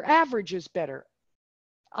 and your average is better.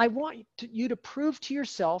 I want you to prove to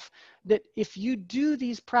yourself that if you do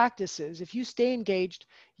these practices, if you stay engaged,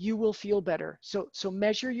 you will feel better. So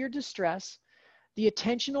measure your distress. The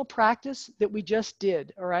attentional practice that we just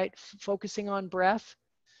did, all right, focusing on breath,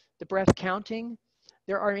 the breath counting,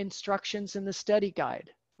 there are instructions in the study guide,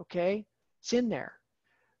 okay? It's in there.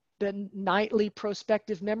 The nightly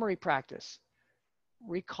prospective memory practice,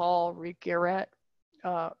 recall, regret,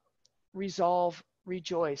 resolve,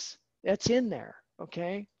 rejoice. That's in there,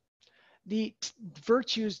 okay? The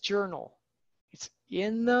virtues journal, it's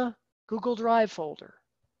in the Google Drive folder.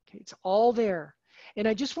 Okay, it's all there. And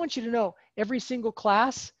I just want you to know, every single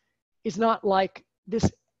class is not like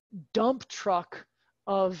this dump truck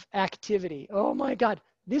of activity. Oh my God,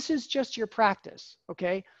 this is just your practice,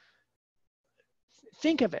 okay?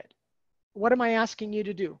 Think of it. What am I asking you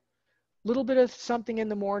to do? A little bit of something in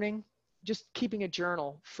the morning, just keeping a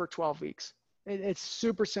journal for 12 weeks. It's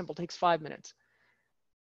super simple, takes 5 minutes.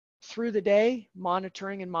 Through the day,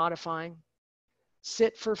 monitoring and modifying.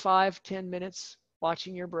 Sit for 5-10 minutes,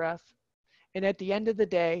 watching your breath. And at the end of the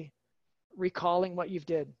day, recalling what you've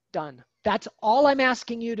done. That's all I'm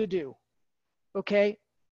asking you to do, okay?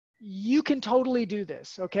 You can totally do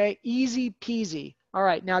this, okay? Easy peasy. All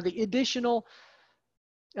right, now the additional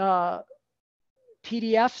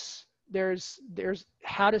PDFs, there's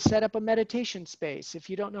how to set up a meditation space if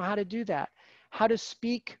you don't know how to do that. how to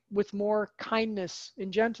speak with more kindness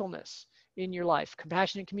and gentleness in your life,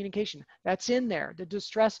 compassionate communication. That's in there. The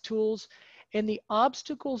distress tools and the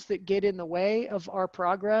obstacles that get in the way of our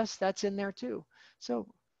progress, that's in there too. So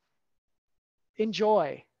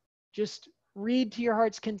enjoy. Just read to your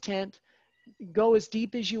heart's content. Go as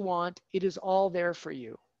deep as you want. It is all there for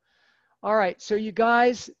you. All right, so you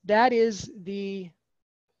guys, that is the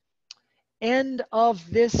end of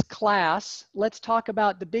this class. Let's talk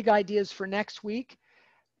about the big ideas for next week.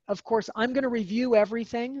 Of course, I'm going to review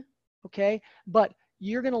everything, okay? But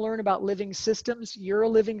you're going to learn about living systems. You're a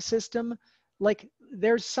living system. Like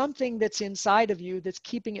there's something that's inside of you that's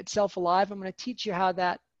keeping itself alive. I'm going to teach you how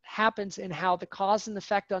that happens and how the cause and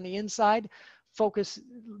effect on the inside focus,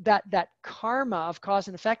 that karma of cause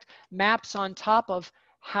and effect maps on top of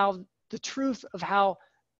how the truth of how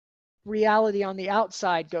reality on the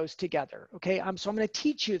outside goes together. Okay, so I'm going to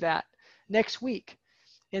teach you that next week.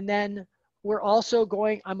 And then I'm also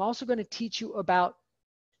going to teach you about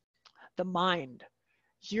the mind,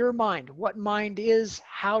 your mind, what mind is,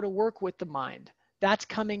 how to work with the mind. That's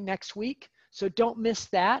coming next week. So don't miss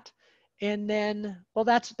that. And then, well,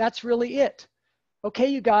 that's really it. Okay,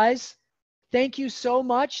 you guys, thank you so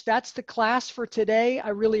much. That's the class for today. I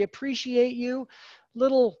really appreciate you.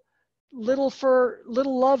 Little love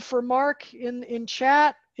for Mark in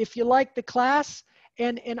chat if you like the class.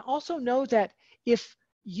 And also know that if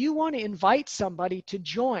you want to invite somebody to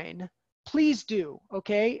join, please do,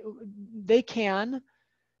 okay? They can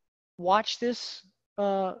watch this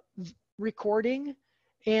recording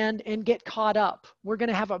and get caught up. We're going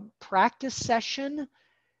to have a practice session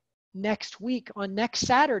next week on next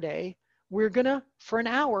Saturday. For an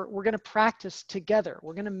hour, we're going to practice together.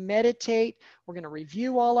 We're going to meditate. We're going to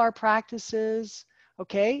review all our practices.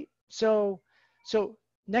 Okay. So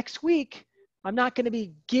next week, I'm not going to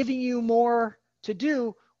be giving you more to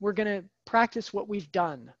do. We're going to practice what we've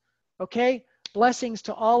done. Okay. Blessings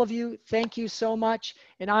to all of you. Thank you so much.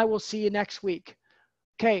 And I will see you next week.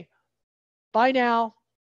 Okay. Bye now.